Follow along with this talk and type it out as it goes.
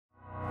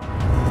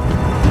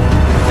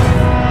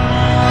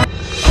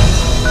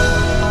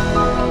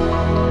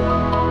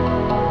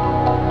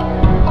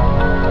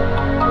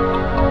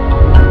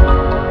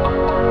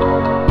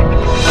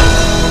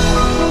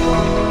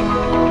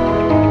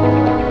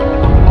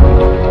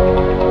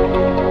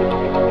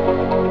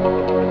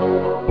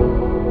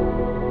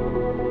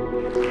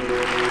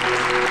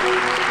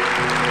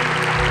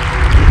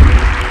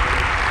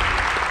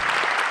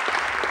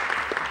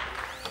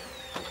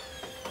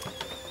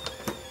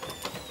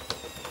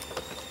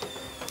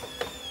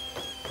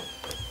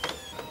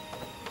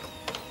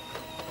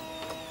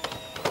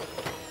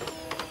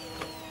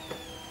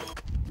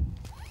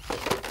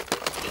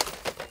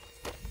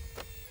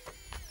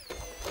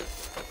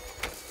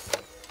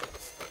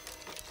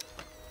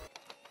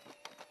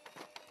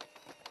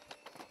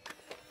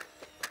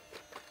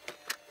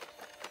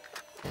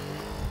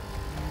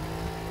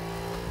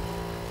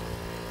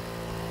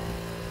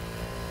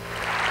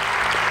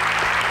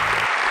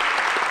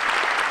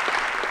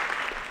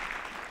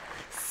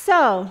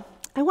So,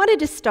 I wanted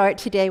to start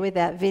today with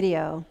that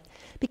video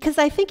because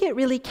I think it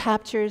really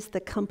captures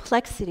the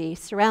complexity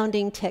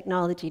surrounding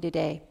technology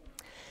today.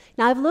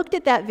 Now, I've looked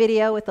at that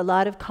video with a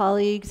lot of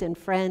colleagues and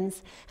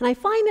friends, and I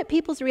find that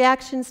people's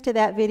reactions to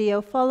that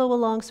video follow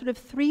along sort of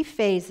three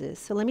phases.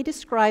 So let me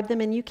describe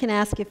them, and you can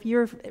ask if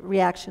your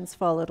reactions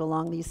followed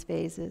along these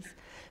phases.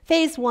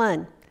 Phase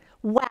one,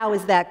 wow,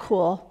 is that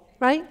cool,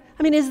 right?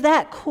 I mean, is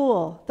that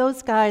cool?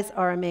 Those guys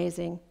are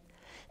amazing.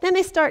 Then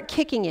they start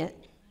kicking it.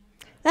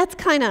 That's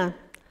kind of,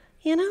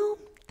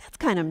 that's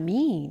kind of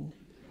mean,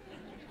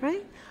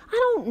 right? I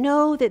don't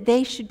know that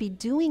they should be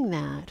doing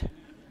that.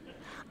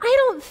 I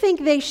don't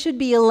think they should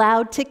be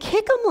allowed to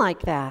kick them like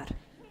that.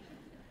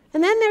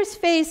 And then there's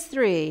phase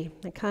three.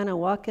 They're kind of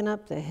walking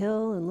up the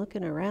hill and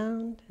looking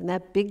around, and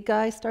that big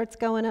guy starts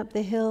going up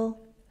the hill.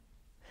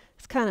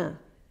 It's kind of,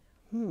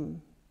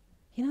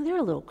 they're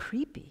a little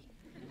creepy.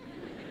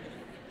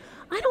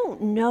 I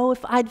don't know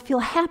if I'd feel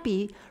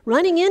happy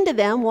running into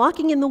them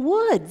walking in the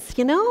woods,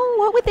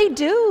 What would they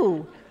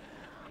do?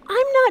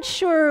 I'm not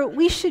sure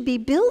we should be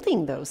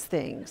building those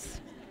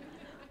things.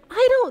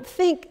 I don't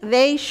think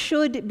they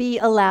should be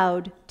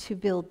allowed to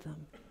build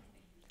them.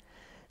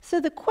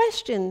 So the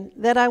question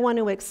that I want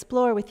to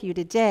explore with you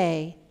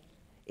today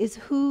is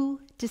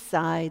who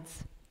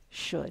decides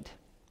should?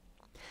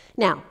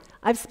 Now,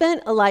 I've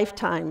spent a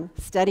lifetime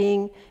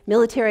studying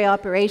military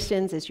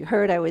operations. As you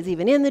heard, I was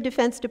even in the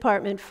Defense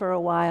Department for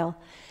a while.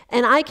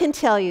 And I can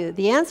tell you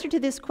the answer to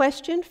this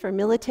question for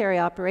military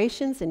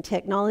operations and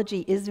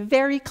technology is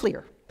very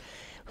clear.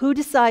 Who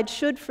decides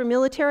should for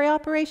military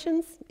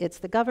operations? It's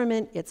the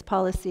government, it's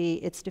policy,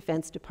 it's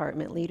Defense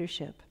Department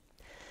leadership.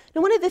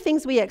 Now, one of the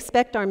things we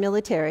expect our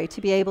military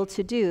to be able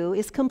to do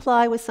is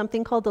comply with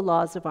something called the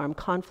laws of armed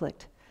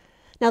conflict.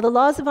 Now, the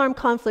laws of armed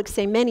conflict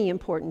say many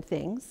important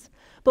things,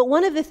 but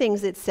one of the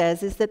things it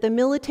says is that the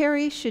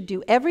military should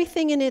do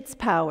everything in its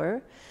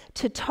power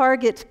to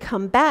target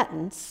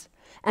combatants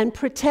and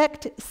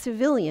protect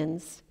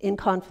civilians in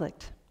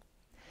conflict.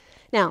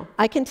 Now,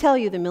 I can tell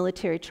you the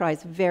military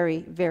tries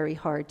very, very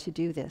hard to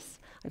do this.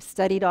 I've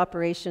studied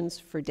operations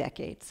for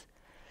decades.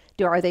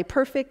 Are they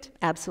perfect?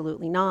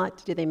 Absolutely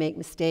not. Do they make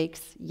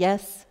mistakes?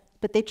 Yes,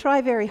 but they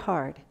try very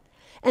hard.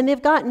 And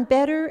they've gotten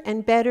better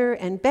and better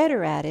and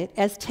better at it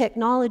as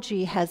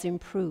technology has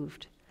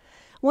improved.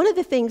 One of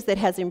the things that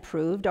has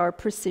improved are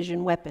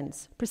precision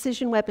weapons.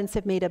 Precision weapons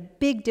have made a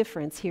big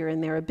difference here in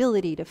their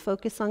ability to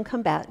focus on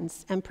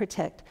combatants and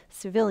protect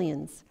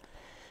civilians.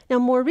 Now,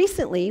 more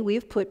recently,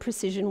 we've put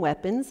precision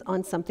weapons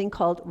on something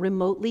called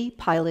remotely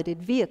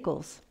piloted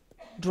vehicles,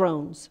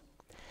 drones.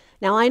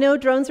 Now, I know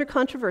drones are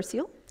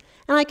controversial,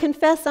 and I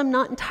confess I'm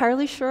not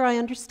entirely sure I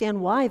understand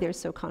why they're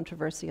so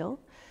controversial.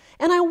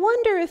 And I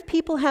wonder if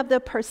people have the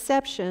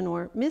perception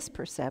or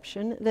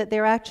misperception that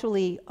they're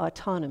actually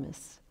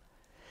autonomous.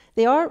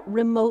 They are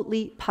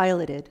remotely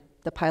piloted.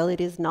 The pilot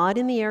is not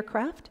in the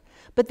aircraft,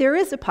 but there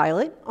is a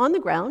pilot on the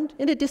ground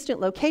in a distant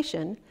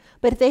location,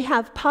 but they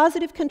have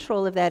positive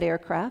control of that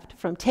aircraft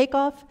from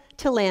takeoff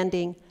to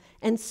landing,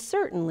 and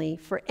certainly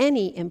for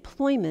any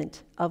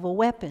employment of a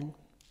weapon.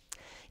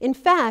 In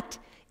fact,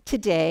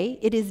 today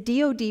it is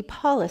DoD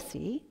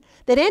policy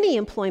that any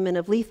employment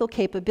of lethal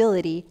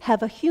capability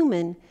have a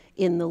human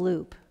in the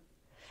loop.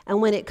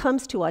 And when it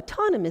comes to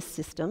autonomous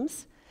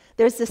systems,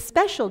 there's a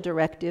special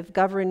directive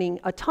governing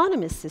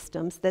autonomous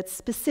systems that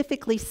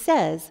specifically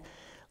says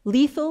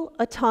lethal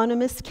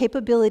autonomous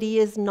capability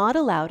is not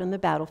allowed on the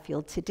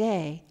battlefield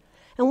today.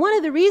 And one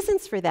of the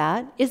reasons for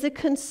that is a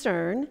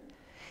concern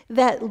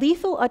that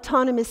lethal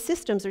autonomous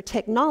systems or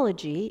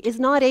technology is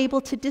not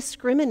able to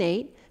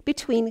discriminate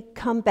between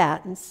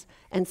combatants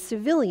and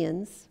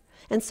civilians,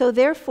 and so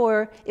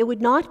therefore it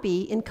would not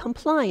be in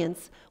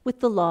compliance with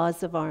the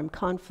laws of armed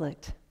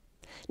conflict.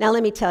 Now,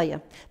 let me tell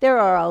you, there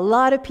are a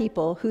lot of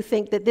people who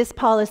think that this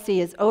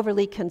policy is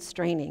overly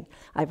constraining.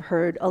 I've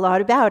heard a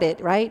lot about it,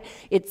 right?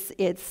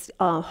 It's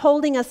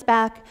holding us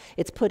back.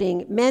 It's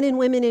putting men and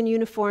women in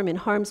uniform in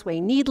harm's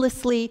way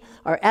needlessly.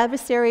 Our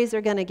adversaries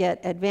are going to get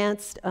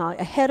advanced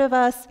ahead of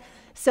us.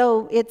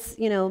 So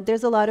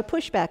there's a lot of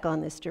pushback on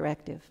this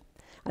directive.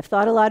 I've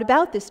thought a lot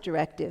about this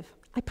directive.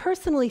 I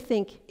personally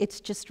think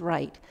it's just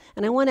right,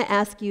 and I want to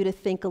ask you to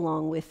think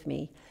along with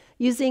me,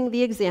 using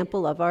the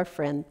example of our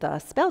friend, the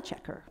spell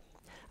checker.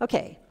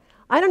 Okay,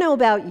 I don't know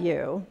about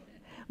you,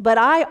 but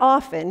I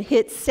often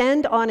hit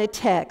send on a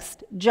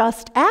text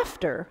just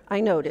after I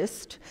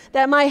noticed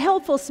that my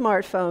helpful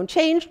smartphone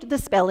changed the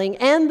spelling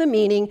and the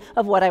meaning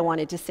of what I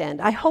wanted to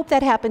send. I hope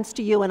that happens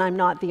to you and I'm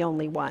not the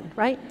only one,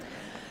 right?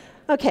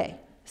 Okay,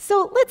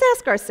 so let's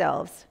ask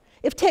ourselves,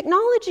 if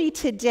technology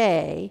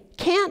today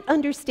can't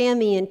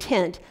understand the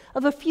intent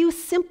of a few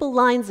simple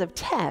lines of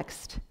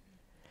text,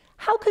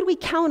 how could we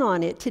count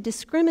on it to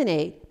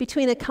discriminate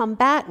between a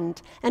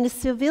combatant and a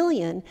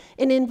civilian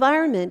in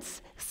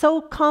environments so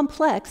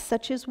complex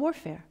such as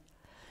warfare?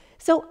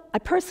 So I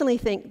personally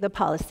think the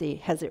policy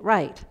has it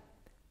right,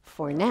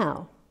 for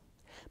now.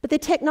 But the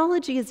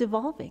technology is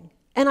evolving,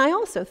 and I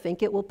also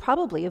think it will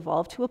probably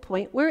evolve to a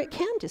point where it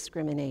can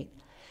discriminate.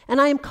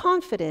 And I am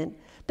confident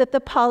that the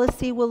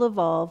policy will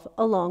evolve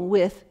along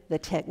with the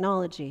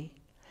technology.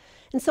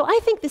 And so I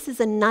think this is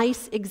a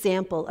nice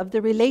example of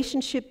the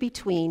relationship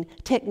between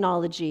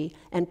technology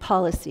and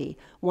policy.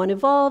 One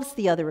evolves,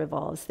 the other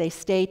evolves. They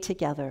stay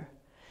together.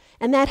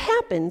 And that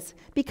happens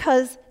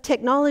because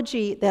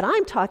technology that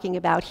I'm talking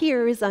about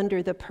here is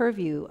under the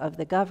purview of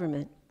the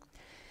government.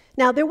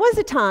 Now, there was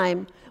a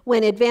time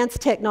when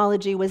advanced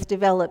technology was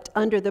developed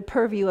under the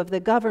purview of the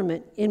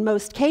government in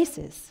most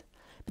cases,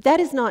 but that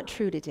is not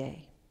true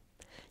today.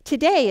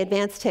 Today,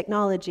 advanced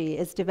technology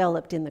is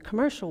developed in the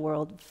commercial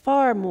world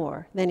far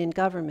more than in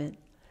government.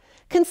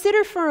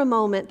 Consider for a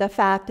moment the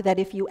fact that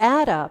if you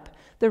add up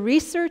the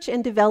research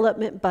and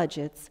development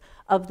budgets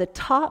of the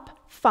top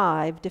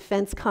 5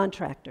 defense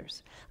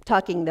contractors, I'm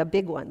talking the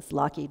big ones,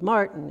 Lockheed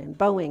Martin and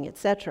Boeing,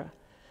 etc.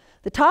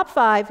 The top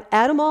 5,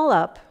 add them all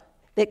up,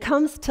 that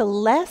comes to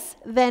less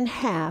than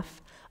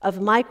half of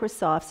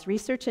Microsoft's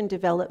research and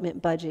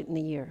development budget in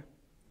a year.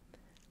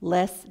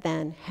 Less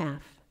than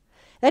half.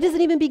 That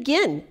doesn't even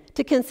begin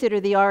to consider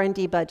the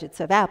R&D budgets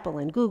of Apple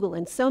and Google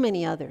and so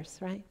many others,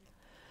 right?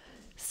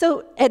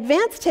 So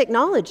advanced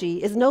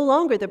technology is no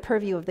longer the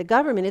purview of the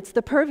government, it's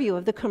the purview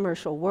of the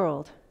commercial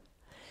world.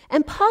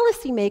 And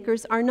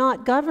policymakers are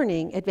not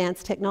governing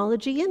advanced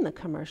technology in the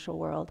commercial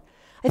world.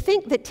 I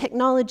think that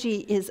technology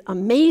is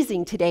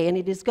amazing today, and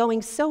it is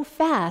going so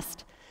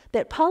fast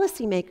that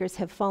policymakers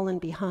have fallen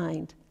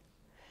behind.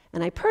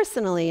 And I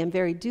personally am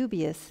very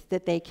dubious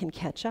that they can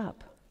catch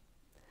up.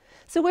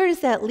 So where does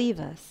that leave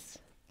us?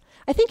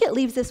 I think it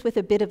leaves us with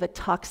a bit of a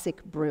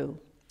toxic brew,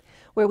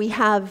 where we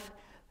have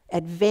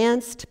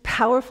advanced,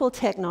 powerful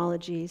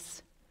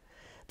technologies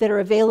that are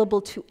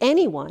available to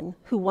anyone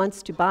who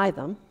wants to buy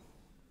them,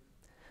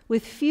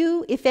 with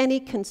few, if any,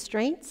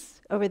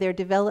 constraints over their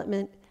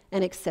development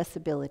and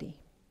accessibility.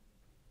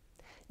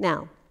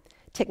 Now,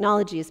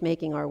 technology is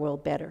making our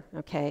world better,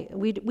 okay?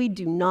 We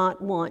do not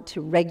want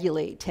to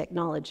regulate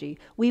technology.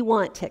 We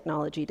want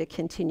technology to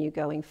continue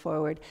going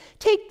forward.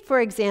 Take, for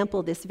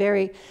example, this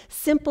very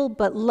simple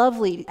but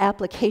lovely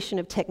application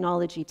of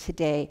technology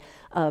today.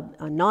 A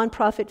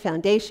nonprofit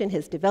foundation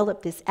has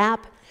developed this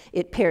app.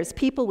 It pairs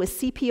people with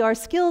CPR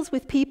skills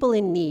with people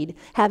in need,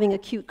 having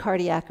acute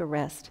cardiac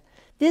arrest.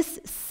 This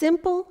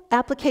simple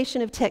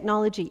application of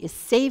technology is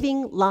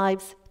saving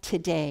lives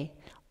today.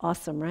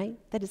 Awesome, right?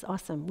 That is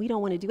awesome. We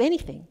don't want to do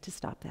anything to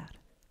stop that.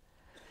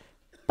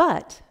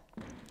 But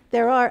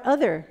there are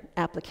other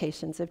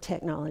applications of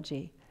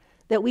technology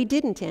that we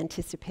didn't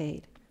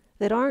anticipate,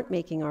 that aren't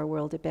making our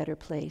world a better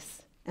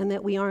place, and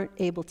that we aren't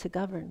able to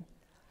govern.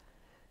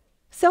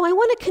 So I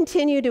want to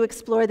continue to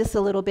explore this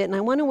a little bit, and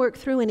I want to work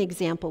through an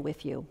example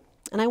with you.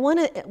 And I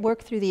want to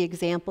work through the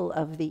example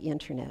of the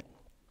internet.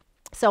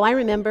 So I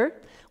remember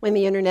when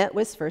the internet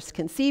was first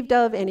conceived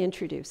of and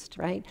introduced,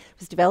 right? It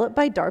was developed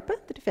by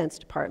DARPA, the Defense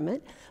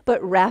Department,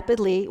 but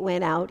rapidly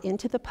went out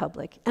into the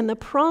public. And the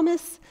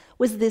promise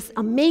was this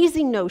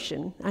amazing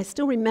notion, I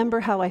still remember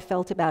how I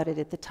felt about it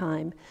at the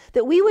time,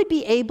 that we would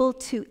be able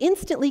to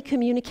instantly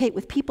communicate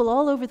with people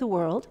all over the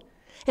world,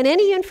 and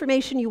any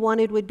information you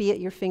wanted would be at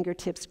your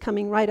fingertips,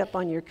 coming right up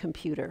on your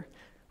computer.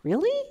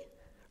 Really?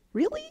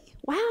 Really?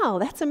 Wow,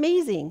 that's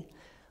amazing.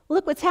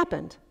 Look what's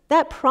happened.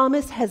 That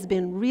promise has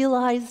been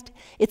realized.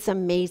 It's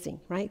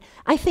amazing, right?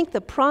 I think the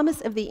promise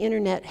of the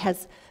internet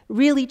has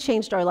really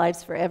changed our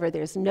lives forever.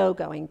 There's no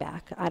going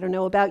back. I don't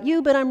know about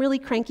you, but I'm really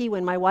cranky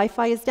when my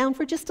Wi-Fi is down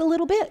for just a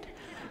little bit,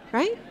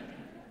 right?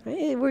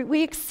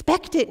 We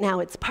expect it now.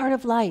 It's part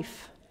of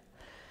life.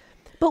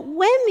 But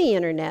when the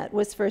internet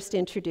was first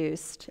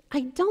introduced,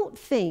 I don't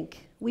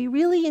think we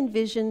really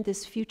envisioned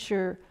this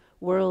future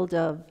world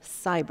of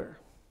cyber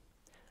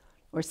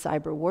or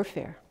cyber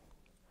warfare,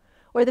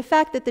 or the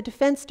fact that the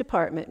Defense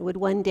Department would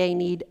one day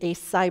need a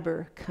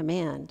cyber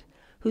command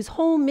whose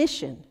whole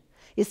mission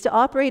is to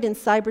operate in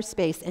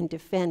cyberspace and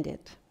defend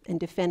it, and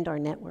defend our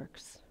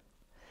networks.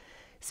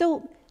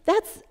 So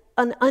that's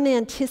an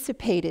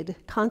unanticipated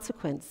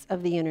consequence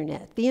of the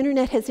internet. The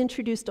internet has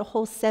introduced a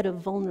whole set of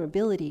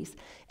vulnerabilities,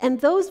 and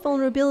those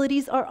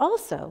vulnerabilities are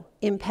also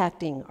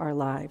impacting our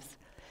lives.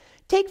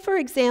 Take, for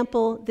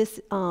example,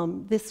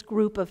 this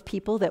group of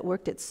people that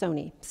worked at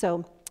Sony.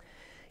 So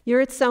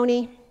you're at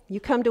Sony, you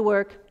come to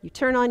work, you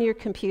turn on your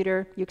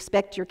computer, you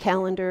expect your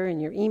calendar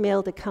and your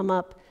email to come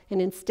up,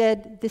 and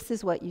instead, this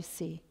is what you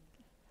see.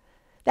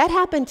 That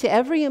happened to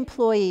every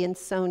employee in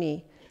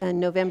Sony in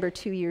November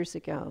 2 years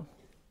ago.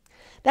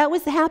 That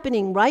was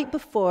happening right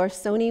before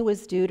Sony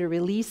was due to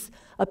release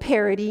a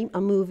parody,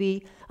 a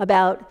movie,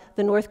 about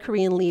the North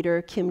Korean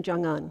leader, Kim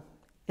Jong-un.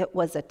 It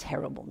was a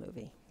terrible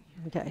movie,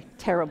 okay,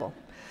 terrible.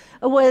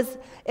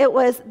 It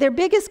was their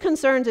biggest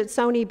concerns at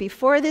Sony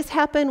before this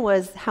happened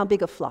was how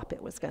big a flop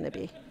it was going to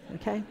be,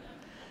 okay?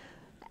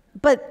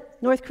 But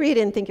North Korea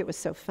didn't think it was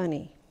so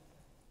funny.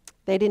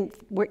 They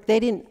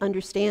didn't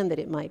understand that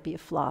it might be a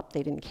flop.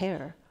 They didn't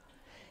care.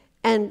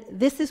 And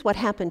this is what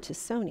happened to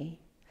Sony.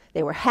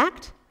 They were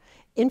hacked,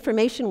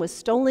 information was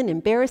stolen,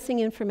 embarrassing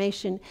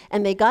information,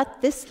 and they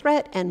got this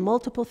threat and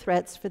multiple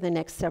threats for the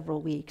next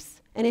several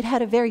weeks. And it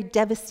had a very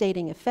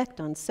devastating effect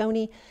on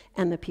Sony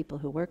and the people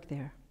who work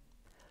there.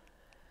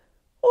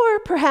 Or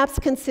perhaps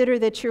consider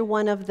that you're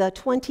one of the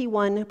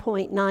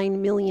 21.9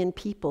 million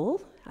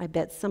people, I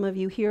bet some of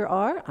you here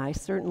are, I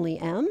certainly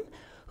am,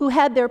 who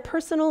had their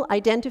personal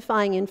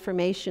identifying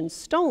information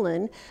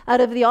stolen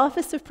out of the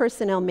Office of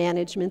Personnel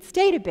Management's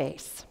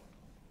database.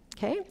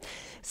 Okay?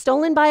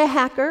 Stolen by a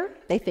hacker,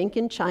 they think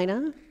in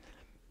China.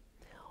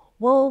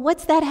 Well,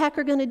 what's that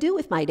hacker going to do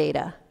with my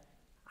data?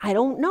 I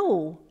don't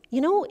know.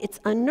 You know, it's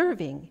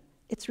unnerving.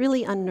 It's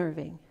really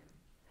unnerving.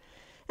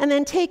 And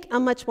then take a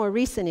much more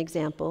recent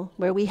example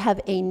where we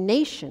have a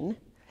nation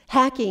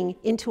hacking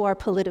into our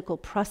political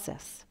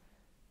process.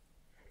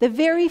 The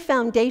very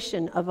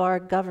foundation of our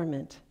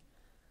government.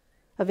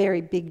 A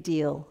very big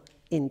deal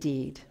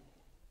indeed.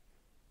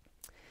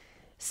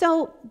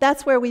 So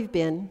that's where we've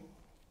been.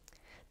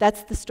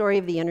 That's the story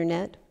of the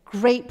internet.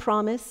 Great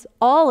promise,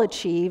 all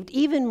achieved,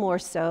 even more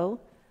so,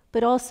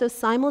 but also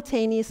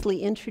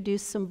simultaneously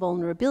introduced some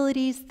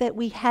vulnerabilities that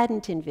we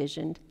hadn't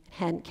envisioned,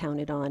 hadn't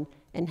counted on,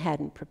 and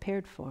hadn't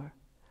prepared for.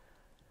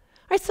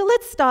 All right, so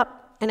let's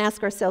stop and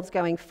ask ourselves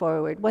going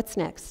forward, what's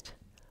next?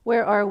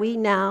 Where are we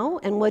now,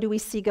 and what do we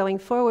see going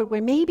forward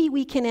where maybe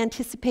we can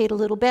anticipate a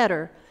little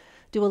better,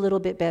 do a little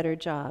bit better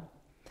job?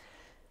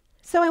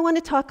 So I want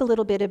to talk a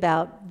little bit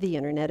about the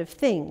Internet of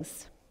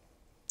Things.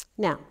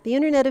 Now, the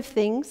Internet of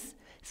Things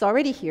is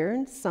already here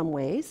in some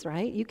ways,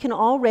 right? You can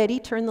already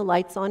turn the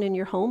lights on in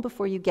your home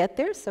before you get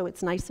there, so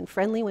it's nice and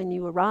friendly when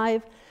you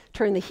arrive.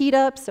 Turn the heat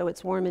up so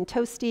it's warm and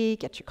toasty.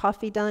 Get your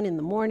coffee done in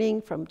the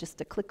morning from just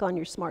a click on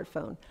your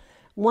smartphone.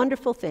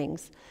 Wonderful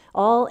things,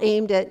 all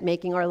aimed at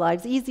making our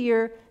lives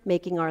easier,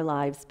 making our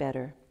lives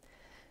better.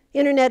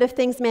 Internet of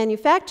Things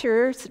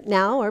manufacturers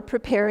now are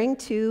preparing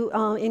to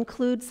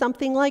include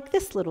something like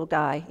this little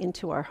guy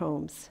into our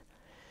homes.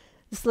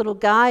 This little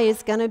guy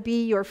is going to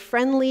be your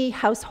friendly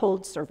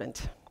household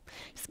servant.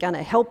 He's going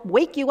to help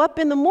wake you up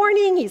in the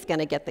morning. He's going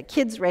to get the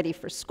kids ready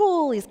for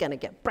school. He's going to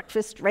get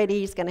breakfast ready.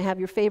 He's going to have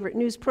your favorite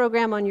news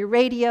program on your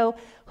radio.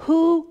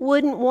 Who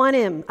wouldn't want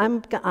him?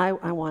 I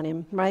want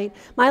him, right?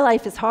 My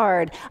life is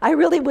hard. I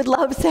really would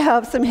love to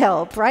have some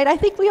help, right? I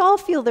think we all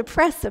feel the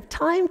press of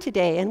time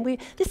today, and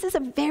this is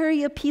a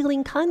very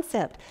appealing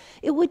concept.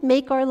 It would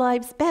make our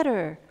lives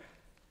better.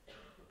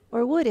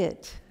 Or would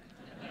it?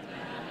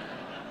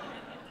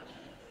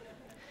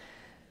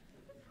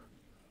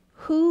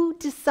 Who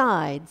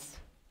decides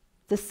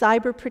the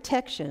cyber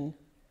protection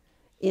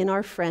in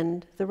our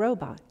friend, the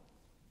robot?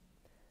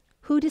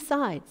 Who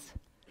decides?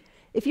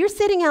 If you're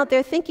sitting out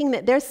there thinking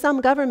that there's some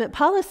government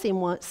policy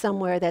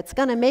somewhere that's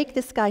going to make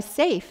this guy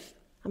safe,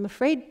 I'm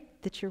afraid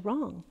that you're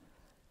wrong.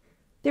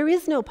 There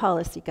is no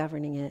policy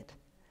governing it.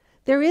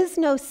 There is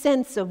no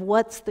sense of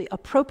what's the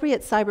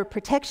appropriate cyber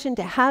protection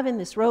to have in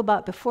this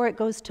robot before it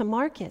goes to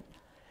market.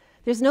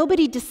 There's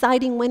nobody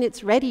deciding when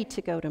it's ready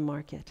to go to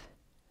market.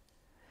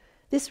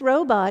 This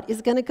robot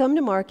is going to come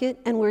to market,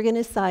 and we're going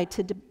to decide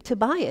to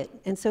buy it.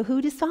 And so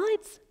who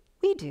decides?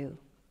 We do,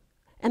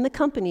 and the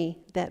company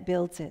that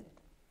builds it.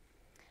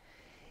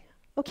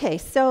 Okay,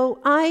 so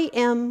I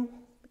am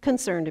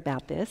concerned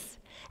about this,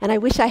 and I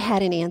wish I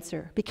had an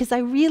answer, because I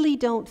really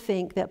don't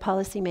think that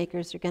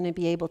policymakers are going to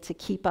be able to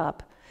keep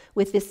up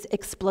with this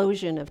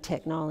explosion of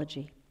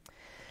technology.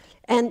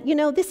 And you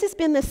know, this has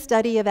been the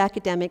study of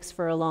academics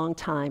for a long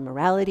time: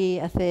 morality,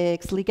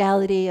 ethics,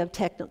 legality of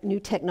new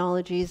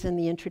technologies, and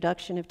the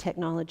introduction of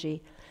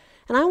technology.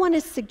 And I want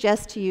to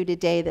suggest to you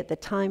today that the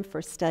time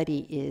for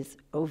study is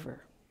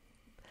over.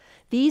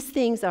 These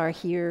things are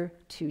here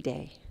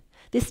today.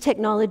 This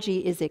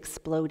technology is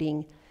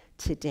exploding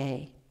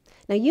today.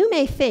 Now, you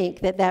may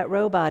think that that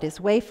robot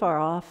is way far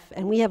off,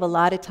 and we have a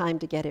lot of time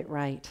to get it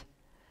right.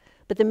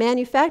 But the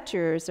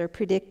manufacturers are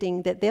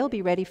predicting that they'll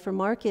be ready for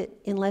market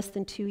in less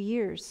than 2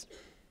 years.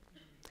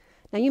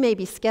 Now, you may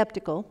be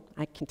skeptical.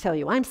 I can tell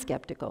you I'm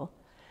skeptical.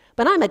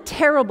 But I'm a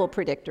terrible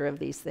predictor of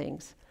these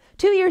things.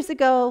 2 years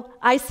ago,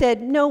 I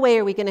said, no way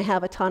are we going to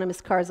have autonomous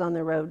cars on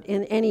the road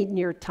in any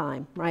near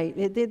time, right?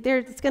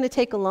 It's going to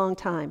take a long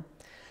time.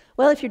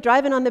 Well, if you're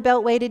driving on the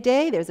Beltway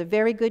today, there's a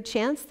very good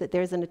chance that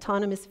there's an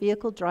autonomous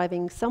vehicle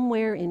driving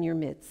somewhere in your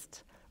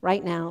midst,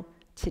 right now,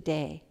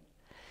 today.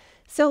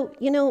 So,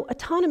 you know,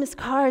 autonomous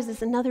cars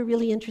is another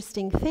really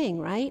interesting thing,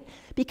 right?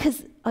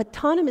 Because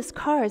autonomous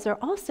cars are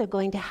also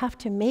going to have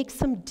to make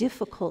some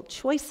difficult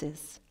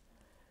choices.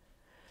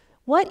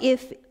 What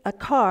if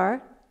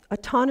a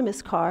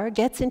autonomous car,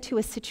 gets into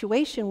a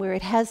situation where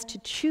it has to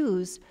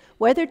choose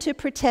whether to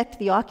protect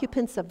the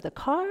occupants of the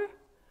car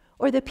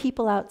or the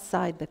people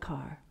outside the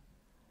car?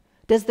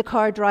 Does the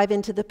car drive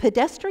into the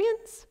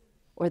pedestrians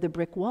or the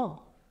brick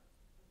wall?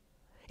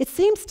 It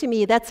seems to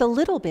me that's a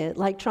little bit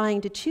like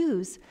trying to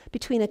choose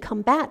between a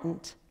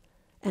combatant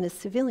and a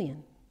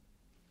civilian.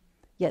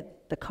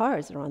 Yet the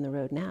cars are on the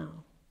road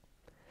now.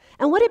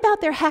 And what about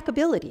their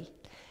hackability?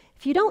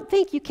 If you don't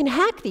think you can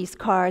hack these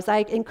cars,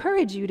 I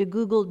encourage you to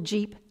Google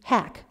Jeep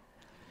hack.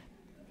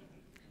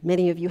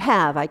 Many of you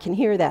have, I can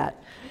hear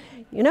that.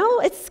 You know,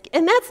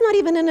 and that's not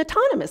even an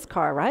autonomous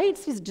car, right?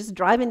 It's just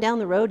driving down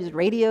the road, his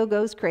radio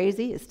goes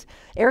crazy, his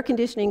air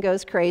conditioning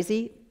goes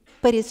crazy,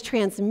 but his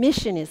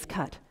transmission is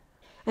cut.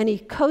 And he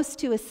coasts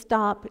to a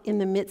stop in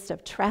the midst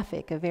of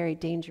traffic, a very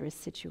dangerous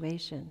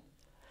situation.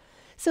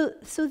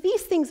 So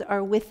these things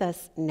are with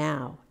us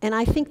now, and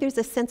I think there's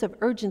a sense of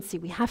urgency.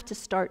 We have to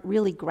start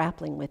really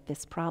grappling with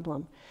this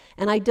problem.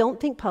 And I don't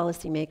think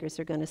policymakers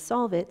are going to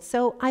solve it,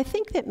 so I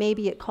think that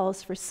maybe it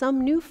calls for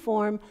some new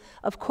form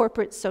of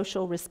corporate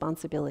social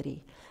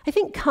responsibility. I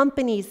think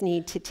companies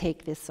need to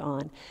take this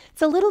on.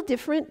 It's a little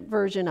different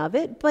version of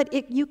it, but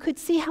you could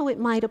see how it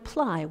might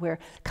apply, where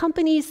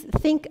companies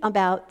think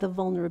about the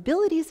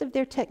vulnerabilities of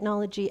their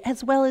technology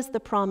as well as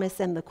the promise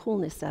and the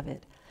coolness of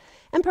it.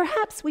 And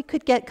perhaps we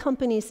could get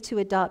companies to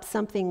adopt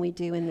something we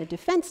do in the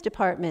Defense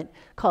Department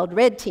called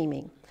red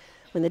teaming.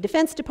 When the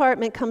Defense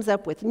Department comes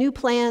up with new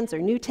plans or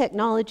new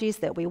technologies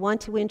that we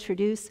want to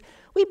introduce,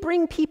 we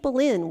bring people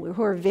in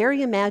who are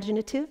very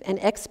imaginative and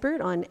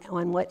expert on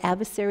what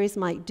adversaries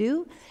might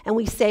do, and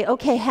we say,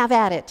 okay, have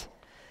at it.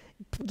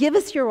 Give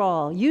us your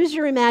all. Use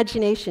your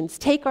imaginations.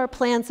 Take our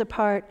plans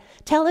apart.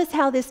 Tell us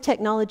how this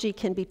technology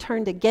can be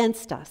turned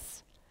against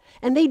us.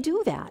 And they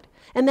do that.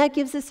 And that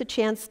gives us a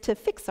chance to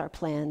fix our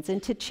plans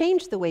and to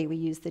change the way we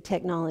use the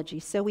technology,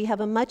 so we have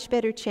a much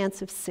better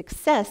chance of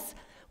success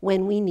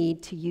when we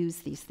need to use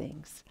these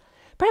things.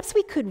 Perhaps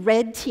we could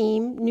red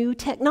team new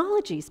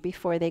technologies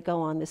before they go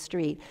on the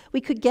street.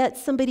 We could get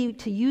somebody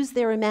to use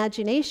their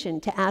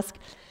imagination to ask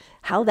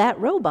how that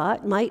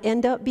robot might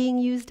end up being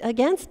used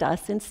against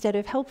us instead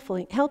of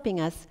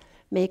helping us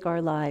make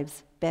our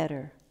lives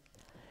better.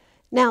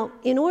 Now,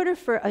 in order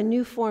for a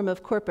new form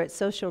of corporate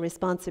social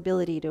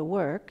responsibility to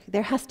work,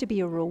 there has to be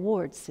a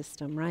reward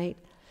system, right?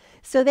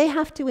 So they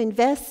have to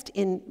invest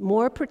in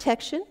more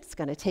protection. It's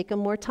going to take them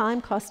more time,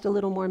 cost a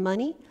little more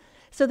money.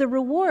 So the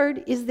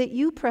reward is that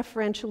you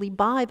preferentially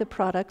buy the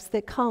products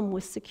that come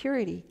with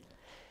security.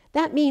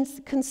 That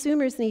means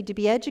consumers need to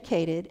be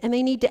educated, and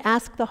they need to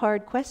ask the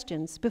hard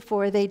questions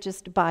before they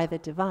just buy the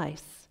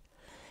device.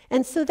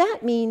 And so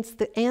that means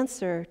the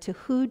answer to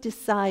who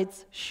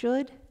decides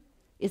should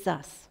is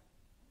us.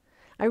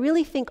 I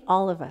really think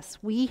all of us,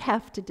 we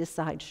have to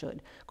decide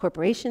should.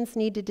 Corporations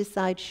need to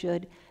decide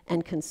should,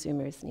 and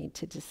consumers need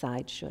to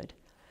decide should.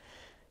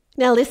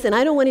 Now listen,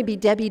 I don't want to be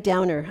Debbie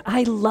Downer.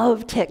 I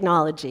love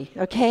technology,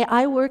 okay?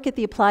 I work at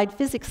the Applied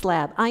Physics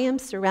Lab. I am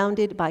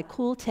surrounded by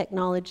cool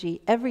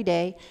technology every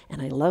day,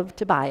 and I love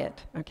to buy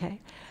it,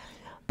 okay?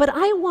 But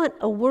I want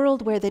a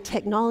world where the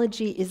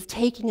technology is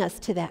taking us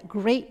to that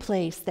great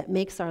place that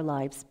makes our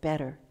lives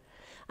better.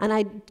 And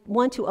I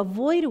want to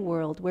avoid a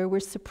world where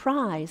we're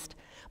surprised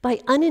by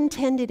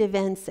unintended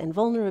events and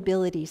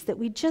vulnerabilities that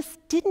we just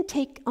didn't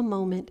take a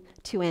moment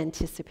to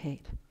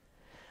anticipate.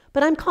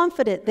 But I'm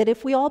confident that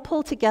if we all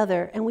pull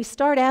together and we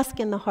start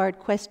asking the hard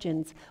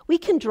questions, we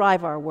can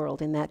drive our world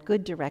in that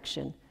good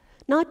direction,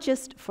 not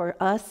just for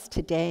us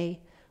today,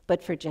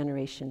 but for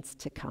generations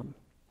to come.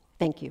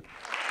 Thank you.